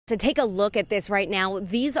So take a look at this right now.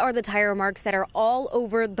 These are the tire marks that are all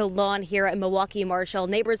over the lawn here at Milwaukee Marshall.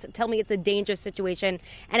 Neighbors tell me it's a dangerous situation,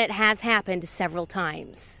 and it has happened several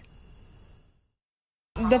times.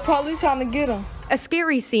 The police trying to get him. A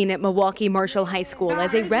scary scene at Milwaukee Marshall High School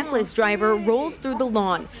as a reckless driver rolls through the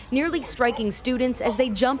lawn, nearly striking students as they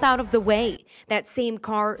jump out of the way. That same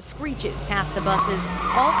car screeches past the buses,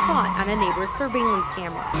 all caught on a neighbor's surveillance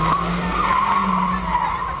camera.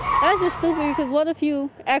 That's just stupid, because what if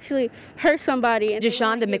you actually hurt somebody?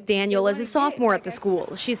 Deshonda McDaniel is a sophomore at the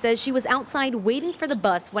school. She says she was outside waiting for the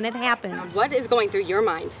bus when it happened. What is going through your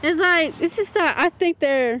mind? It's just that I think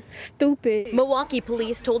they're stupid. Milwaukee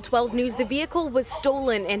police told 12 News the vehicle was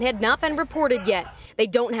stolen and had not been reported yet. They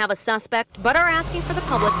don't have a suspect, but are asking for the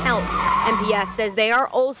public's help. MPS says they are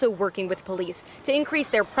also working with police to increase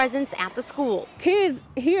their presence at the school. Kids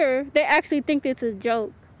here, they actually think it's a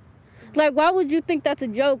joke. Like, why would you think that's a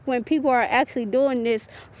joke when people are actually doing this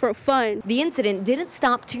for fun? The incident didn't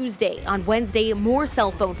stop Tuesday. On Wednesday, more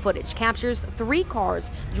cell phone footage captures 3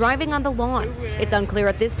 cars driving on the lawn. It's unclear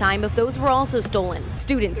at this time if those were also stolen.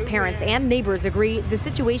 Students, parents, and neighbors agree the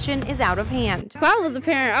situation is out of hand. If I was a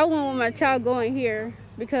parent, I wouldn't want my child going here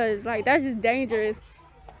because, like, that's just dangerous.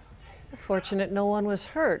 Fortunate no one was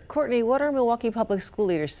hurt. Courtney, what are Milwaukee public school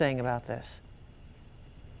leaders saying about this?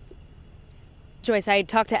 Joyce, I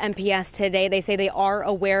talked to MPS today. They say they are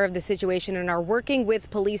aware of the situation and are working with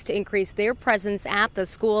police to increase their presence at the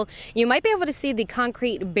school. You might be able to see the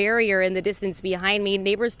concrete barrier in the distance behind me.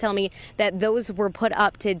 Neighbors tell me that those were put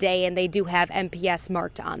up today and they do have MPS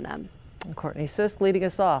marked on them. Courtney Sisk leading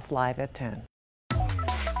us off live at 10.